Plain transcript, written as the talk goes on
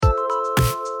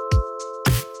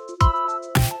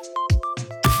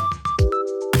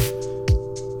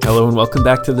Hello and welcome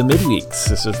back to the Midweeks.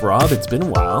 This is Rob. It's been a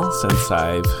while since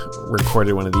I've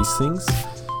recorded one of these things.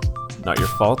 Not your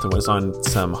fault. I was on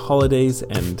some holidays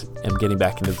and am getting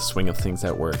back into the swing of things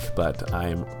at work, but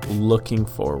I'm looking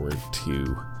forward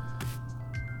to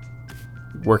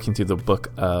working through the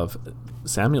book of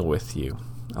Samuel with you.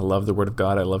 I love the Word of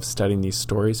God. I love studying these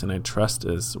stories, and I trust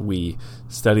as we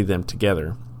study them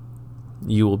together,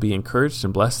 you will be encouraged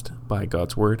and blessed by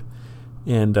God's Word.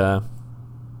 And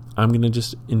I'm going to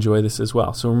just enjoy this as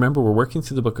well. So remember, we're working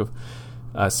through the book of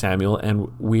Samuel, and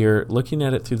we're looking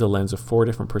at it through the lens of four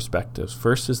different perspectives.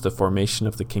 First is the formation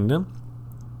of the kingdom,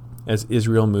 as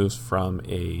Israel moves from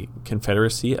a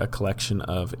confederacy, a collection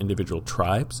of individual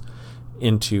tribes,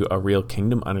 into a real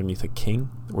kingdom underneath a king.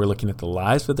 We're looking at the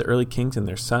lives of the early kings and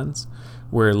their sons.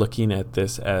 We're looking at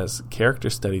this as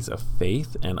character studies of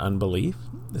faith and unbelief,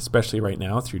 especially right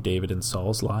now through David and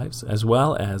Saul's lives, as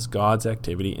well as God's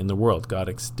activity in the world. God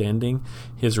extending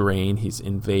his reign, he's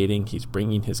invading, he's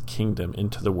bringing his kingdom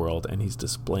into the world, and he's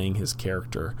displaying his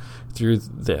character through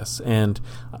this. And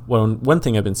one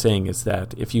thing I've been saying is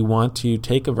that if you want to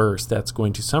take a verse that's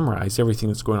going to summarize everything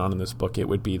that's going on in this book, it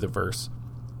would be the verse,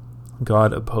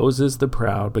 God opposes the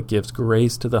proud but gives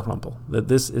grace to the humble. That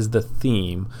this is the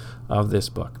theme of this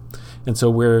book. And so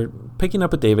we're picking up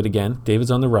with David again.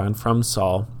 David's on the run from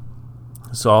Saul.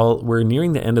 We're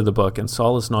nearing the end of the book, and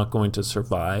Saul is not going to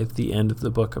survive the end of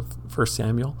the book of 1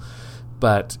 Samuel,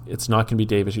 but it's not going to be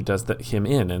David who does him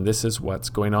in, and this is what's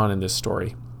going on in this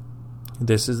story.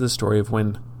 This is the story of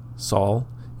when Saul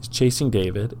is chasing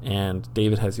David, and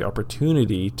David has the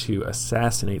opportunity to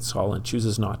assassinate Saul and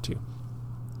chooses not to.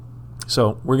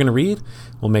 So we're going to read,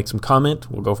 we'll make some comment,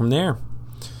 we'll go from there.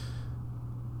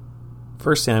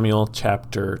 1 Samuel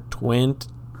chapter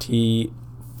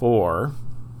 24.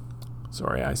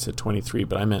 Sorry, I said 23,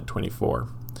 but I meant 24.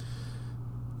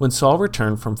 When Saul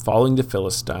returned from following the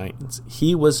Philistines,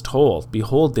 he was told,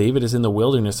 "Behold, David is in the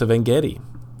wilderness of En-gedi."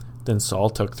 Then Saul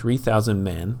took 3,000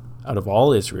 men out of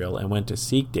all Israel and went to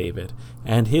seek David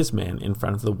and his men in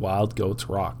front of the wild goats'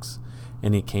 rocks.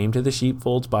 And he came to the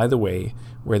sheepfolds by the way,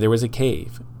 where there was a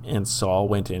cave, and Saul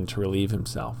went in to relieve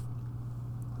himself.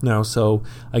 Now, so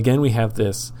again, we have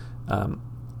this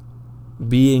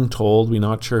being told. We're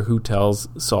not sure who tells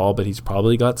Saul, but he's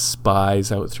probably got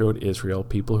spies out throughout Israel,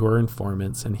 people who are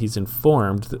informants, and he's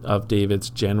informed of David's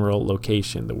general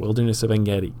location, the wilderness of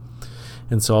En-gedi.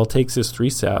 And Saul takes his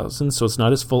 3,000, so it's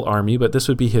not his full army, but this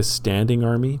would be his standing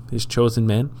army, his chosen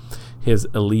men, his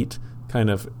elite kind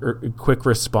of quick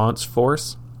response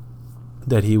force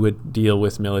that he would deal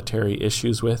with military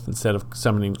issues with instead of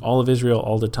summoning all of Israel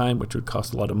all the time, which would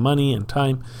cost a lot of money and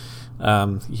time.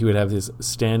 He would have his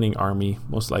standing army,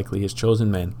 most likely his chosen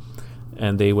men,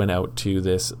 and they went out to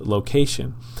this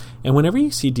location. And whenever you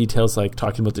see details like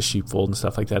talking about the sheepfold and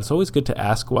stuff like that, it's always good to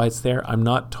ask why it's there. I'm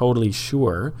not totally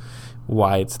sure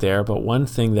why it's there, but one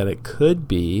thing that it could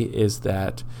be is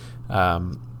that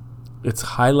it's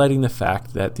highlighting the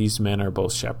fact that these men are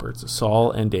both shepherds. Saul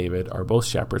and David are both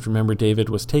shepherds. Remember, David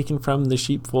was taken from the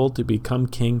sheepfold to become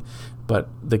king, but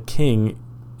the king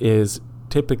is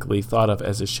typically thought of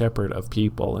as a shepherd of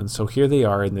people. And so here they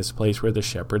are in this place where the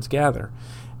shepherds gather.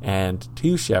 And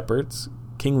two shepherds,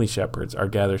 kingly shepherds, are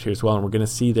gathered here as well, and we're going to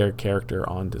see their character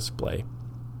on display.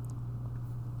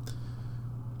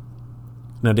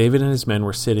 Now, David and his men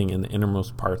were sitting in the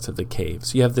innermost parts of the cave.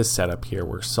 So you have this setup here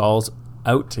where Saul's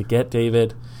out to get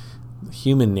David.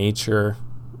 Human nature,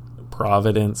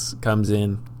 providence comes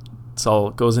in. Saul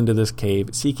goes into this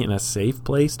cave seeking a safe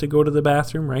place to go to the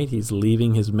bathroom, right? He's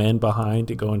leaving his men behind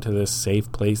to go into this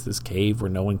safe place, this cave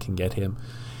where no one can get him.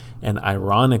 And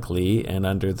ironically, and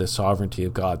under the sovereignty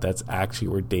of God, that's actually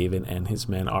where David and his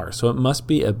men are. So it must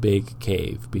be a big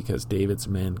cave because David's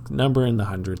men number in the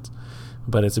hundreds.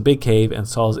 But it's a big cave, and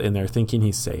Saul's in there thinking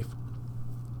he's safe.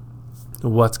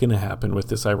 What's going to happen with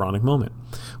this ironic moment?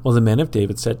 Well, the men of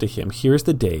David said to him, "Here is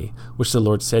the day which the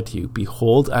Lord said to you,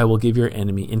 Behold, I will give your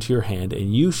enemy into your hand,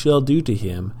 and you shall do to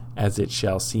him as it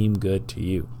shall seem good to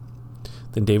you."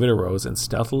 Then David arose and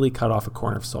stealthily cut off a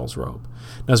corner of Saul's robe.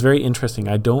 Now, it's very interesting.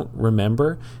 I don't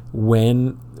remember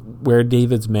where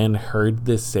David's men heard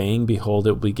this saying, "Behold,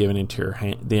 it will be given into your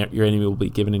hand. Your enemy will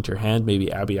be given into your hand." Maybe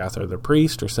Abiathar the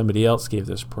priest or somebody else gave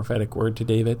this prophetic word to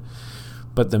David.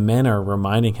 But the men are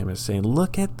reminding him and saying,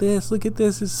 look at this,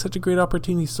 this is such a great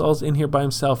opportunity. Saul's in here by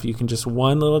himself. You can just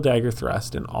one little dagger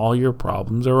thrust and all your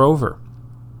problems are over.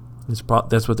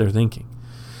 That's what they're thinking.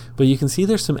 But you can see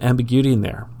there's some ambiguity in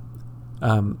there.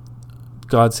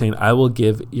 God saying, I will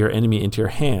give your enemy into your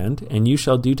hand, and you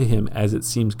shall do to him as it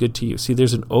seems good to you. See,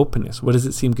 there's an openness. What does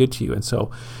it seem good to you? And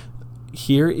so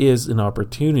here is an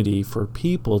opportunity for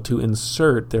people to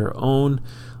insert their own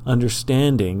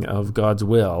understanding of God's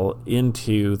will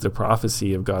into the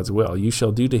prophecy of God's will. You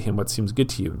shall do to him what seems good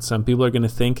to you. And some people are going to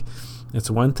think it's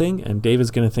one thing, and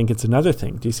David's going to think it's another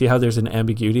thing. Do you see how there's an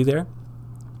ambiguity there?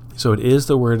 So it is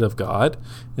the word of God.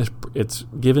 It's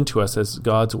given to us as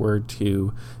God's word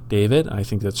to David. I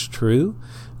think that's true.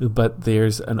 But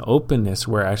there's an openness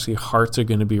where actually hearts are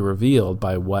going to be revealed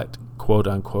by what, quote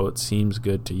unquote, seems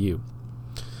good to you.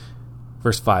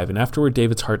 Verse 5, and afterward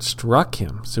David's heart struck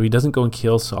him. So he doesn't go and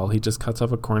kill Saul. He just cuts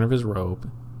off a corner of his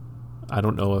robe. I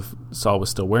don't know if Saul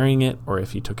was still wearing it or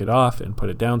if he took it off and put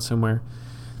it down somewhere,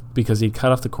 because he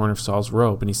cut off the corner of Saul's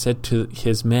robe. And he said to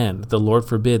his men, the Lord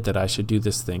forbid that I should do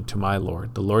this thing to my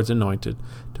Lord, the Lord's anointed,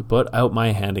 to put out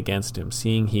my hand against him,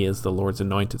 seeing he is the Lord's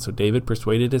anointed. So David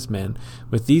persuaded his men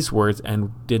with these words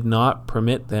and did not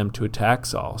permit them to attack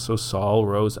Saul. So Saul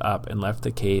rose up and left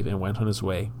the cave and went on his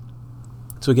way.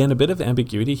 So again, a bit of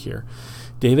ambiguity here.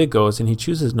 David goes and he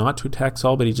chooses not to attack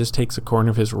Saul, but he just takes a corner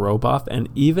of his robe off. And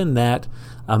even that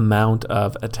amount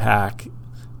of attack,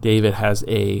 David has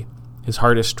his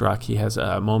heart is struck. He has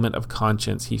a moment of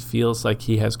conscience. He feels like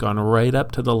he has gone right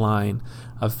up to the line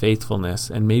of faithfulness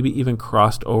and maybe even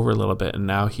crossed over a little bit, and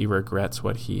now he regrets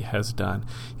what he has done.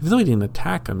 Even though he didn't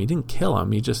attack him, he didn't kill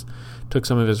him, he just took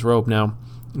some of his robe. Now,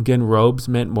 again, robes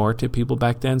meant more to people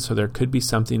back then, so there could be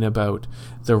something about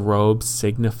the robe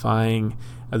signifying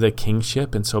the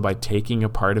kingship, and so by taking a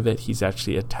part of it, he's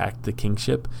actually attacked the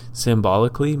kingship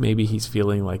symbolically. Maybe he's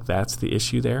feeling like that's the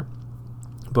issue there.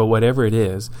 But whatever it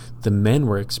is, the men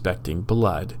were expecting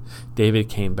blood. David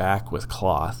came back with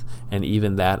cloth, and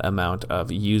even that amount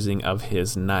of using of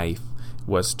his knife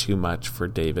was too much for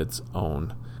David's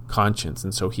own conscience,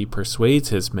 and so he persuades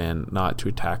his men not to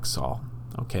attack Saul.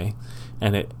 Okay,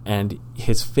 and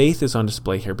his faith is on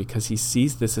display here because he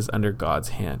sees this as under God's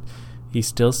hand. He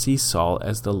still sees Saul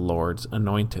as the Lord's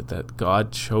anointed, that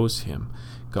God chose him,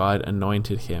 God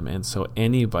anointed him, and so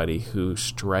anybody who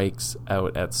strikes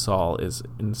out at Saul is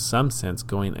in some sense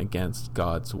going against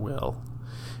God's will.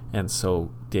 And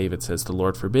so David says, the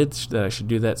Lord forbid that I should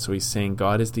do that. So he's saying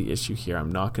God is the issue here.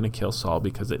 I'm not going to kill Saul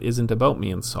because it isn't about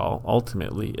me and Saul.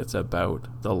 Ultimately, it's about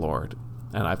the Lord.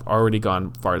 And I've already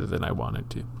gone farther than I wanted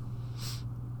to.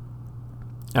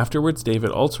 Afterwards, David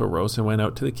also arose and went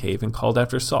out to the cave and called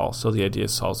after Saul. So the idea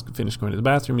is Saul's finished going to the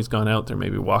bathroom. He's gone out there,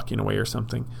 maybe walking away or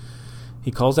something.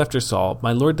 He calls after Saul,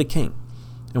 my lord the king.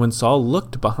 And when Saul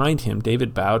looked behind him,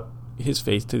 David bowed his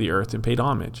face to the earth and paid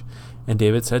homage. And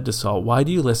David said to Saul, why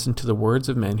do you listen to the words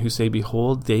of men who say,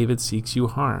 behold, David seeks you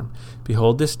harm?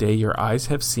 Behold, this day your eyes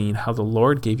have seen how the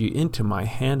Lord gave you into my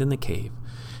hand in the cave.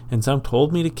 And some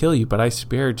told me to kill you, but I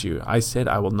spared you. I said,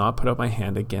 I will not put up my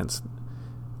hand against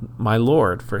my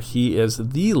Lord, for he is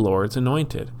the Lord's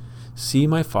anointed. See,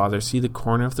 my father, see the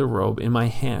corner of the robe in my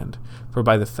hand. For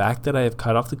by the fact that I have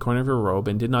cut off the corner of your robe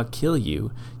and did not kill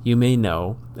you, you may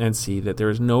know and see that there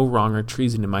is no wrong or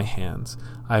treason in my hands.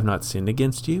 I have not sinned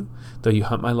against you, though you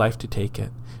hunt my life to take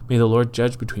it. May the Lord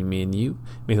judge between me and you.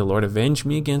 May the Lord avenge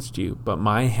me against you, but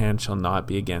my hand shall not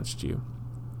be against you.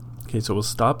 Okay, so we'll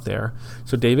stop there.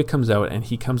 So David comes out, and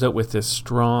he comes out with this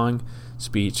strong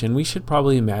speech, and we should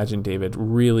probably imagine David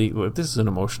really, well, this is an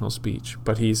emotional speech,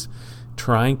 but he's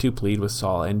trying to plead with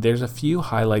Saul, and there's a few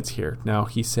highlights here. Now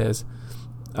he says,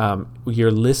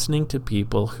 you're listening to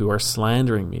people who are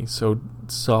slandering me. So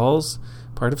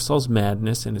part of Saul's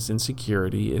madness and his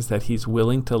insecurity is that he's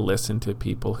willing to listen to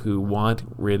people who want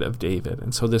rid of David.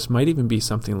 And so this might even be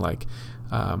something like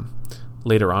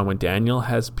later on when Daniel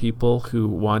has people who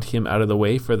want him out of the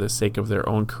way for the sake of their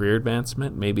own career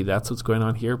advancement. Maybe that's what's going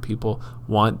on here. People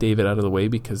want David out of the way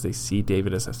because they see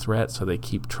David as a threat, so they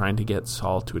keep trying to get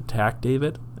Saul to attack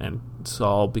David. And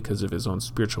Saul, because of his own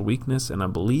spiritual weakness and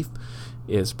unbelief,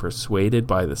 is persuaded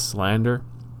by the slander.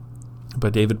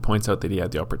 But David points out that he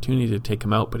had the opportunity to take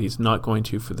him out, but he's not going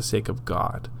to for the sake of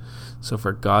God. So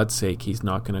for God's sake, he's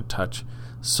not going to touch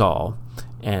Saul.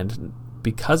 And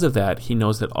because of that, he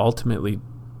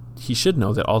should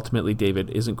know that ultimately David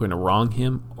isn't going to wrong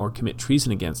him or commit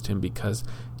treason against him because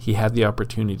he had the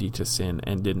opportunity to sin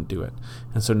and didn't do it.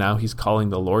 And so now he's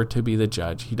calling the Lord to be the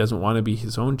judge. He doesn't want to be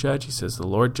his own judge. He says, the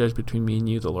Lord judge between me and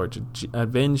you, the Lord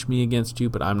avenge me against you,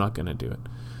 but I'm not going to do it.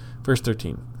 Verse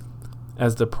 13,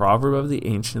 as the proverb of the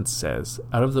ancients says,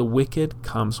 out of the wicked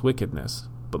comes wickedness,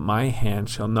 but my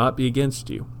hand shall not be against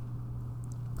you.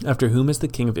 After whom is the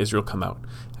king of Israel come out?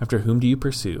 After whom do you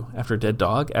pursue? After a dead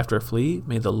dog? After a flea?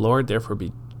 May the Lord therefore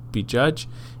be judge,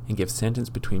 and give sentence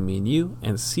between me and you,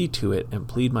 and see to it and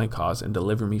plead my cause and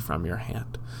deliver me from your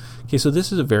hand. Okay, so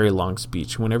this is a very long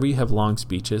speech. Whenever you have long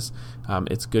speeches,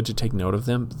 it's good to take note of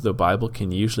them. The Bible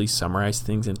can usually summarize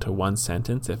things into one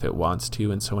sentence if it wants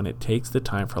to, and so when it takes the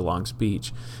time for a long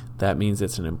speech, that means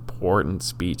it's an important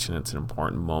speech and it's an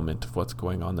important moment of what's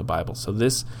going on in the Bible. So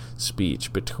this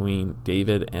speech between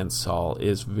David and Saul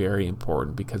is very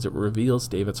important because it reveals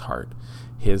David's heart,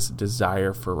 his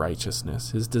desire for righteousness,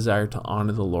 his desire to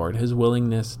honor the Lord, his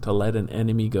willingness to let an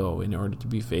enemy go in order to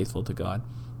be faithful to God.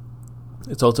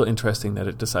 It's also interesting that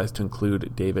it decides to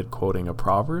include David quoting a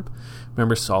proverb.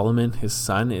 Remember, Solomon, his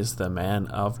son, is the man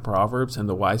of Proverbs and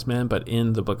the wise man, but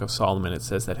in the book of Solomon it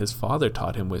says that his father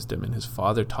taught him wisdom and his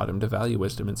father taught him to value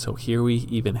wisdom. And so here we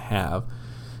even have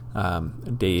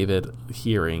David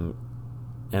hearing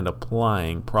and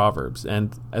applying Proverbs.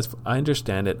 And as I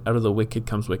understand it, out of the wicked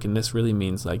comes wickedness really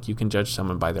means like you can judge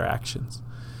someone by their actions.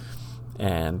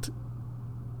 And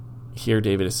here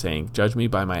David is saying, judge me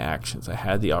by my actions. I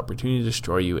had the opportunity to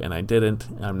destroy you and I didn't.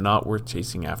 I'm not worth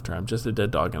chasing after. I'm just a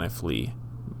dead dog and I flee.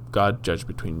 God, judge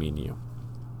between me and you.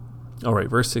 All right,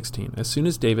 verse 16. As soon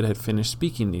as David had finished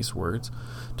speaking these words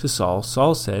to Saul,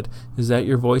 Saul said, "Is that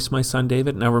your voice, my son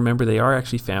David?" Now remember, they are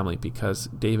actually family because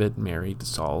David married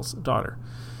Saul's daughter.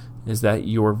 "Is that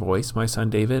your voice, my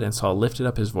son David?" And Saul lifted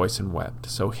up his voice and wept.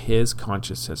 So his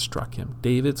conscience had struck him.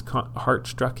 David's heart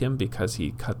struck him because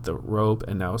he cut the robe,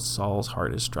 and now Saul's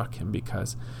heart has struck him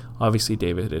because obviously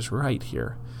David is right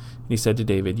here. And he said to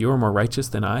David, "You are more righteous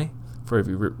than I, for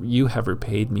you have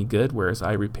repaid me good, whereas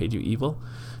I repaid you evil."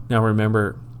 Now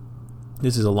remember,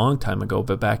 this is a long time ago,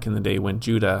 but back in the day when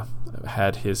Judah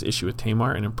had his issue with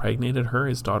Tamar and impregnated her,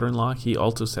 his daughter-in-law, he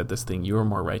also said this thing, "You are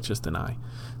more righteous than I."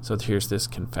 So here's this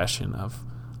confession of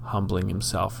humbling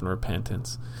himself and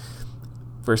repentance.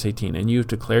 Verse 18, "And you have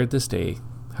declared this day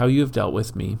how you have dealt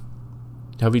with me.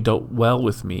 Have you dealt well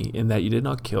with me in that you did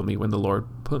not kill me when the Lord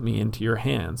put me into your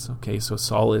hands?" Okay, so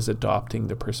Saul is adopting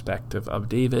the perspective of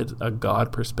David, a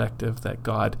God perspective, that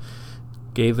God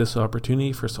gave this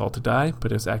opportunity for Saul to die,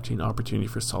 but it's actually an opportunity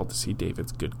for Saul to see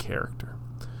David's good character.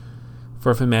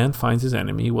 "For if a man finds his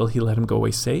enemy, will he let him go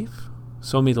away safe?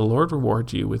 So may the Lord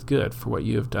reward you with good for what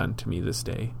you have done to me this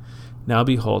day. Now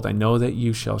behold, I know that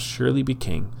you shall surely be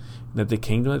king, and that the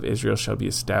kingdom of Israel shall be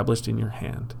established in your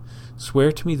hand.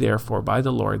 Swear to me therefore by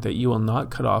the Lord that you will not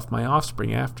cut off my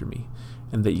offspring after me,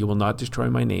 and that you will not destroy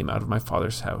my name out of my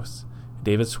father's house."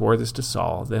 David swore this to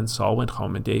Saul. Then Saul went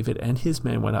home, and David and his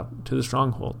men went up to the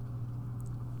stronghold.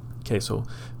 Okay, so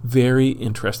very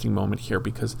interesting moment here,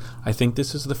 because I think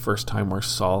this is the first time where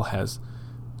Saul has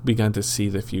begun to see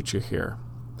the future here,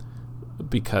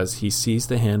 because he sees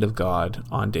the hand of God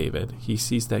on David. He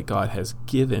sees that God has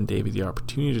given David the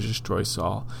opportunity to destroy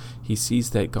Saul. He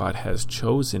sees that God has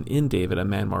chosen in David a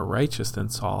man more righteous than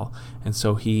Saul. And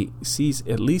so he sees,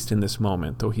 at least in this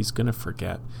moment, though he's going to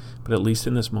forget, but at least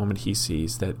in this moment he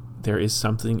sees that there is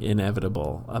something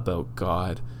inevitable about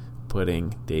God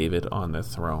putting David on the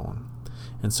throne.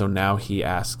 And so now he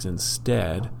asks,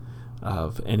 instead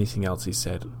of anything else, he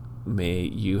said, "May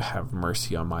you have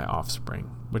mercy on my offspring,"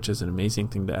 which is an amazing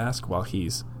thing to ask while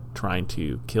he's trying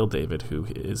to kill David, who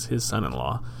is his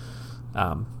son-in-law.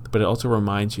 But it also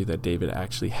reminds you that David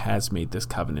actually has made this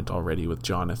covenant already with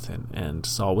Jonathan, and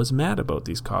Saul was mad about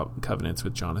these covenants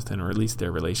with Jonathan, or at least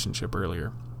their relationship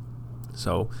earlier.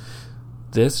 So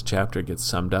this chapter gets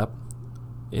summed up.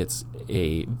 It's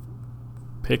a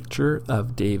picture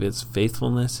of David's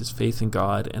faithfulness, his faith in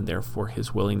God, and therefore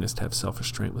his willingness to have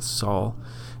self-restraint with Saul,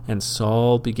 and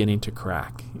Saul beginning to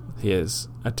crack. His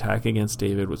attack against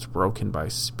David was broken by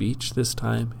speech this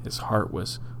time. His heart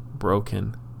was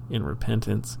broken in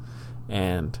repentance,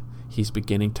 and he's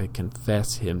beginning to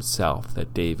confess himself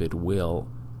that David will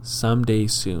someday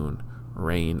soon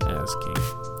reign as king.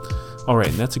 All right,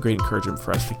 and that's a great encouragement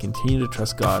for us to continue to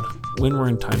trust God when we're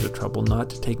in times of trouble,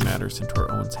 not to take matters into our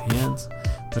own hands,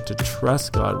 but to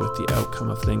trust God with the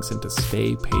outcome of things and to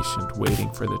stay patient,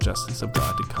 waiting for the justice of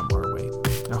God to come our way.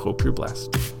 I hope you're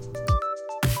blessed.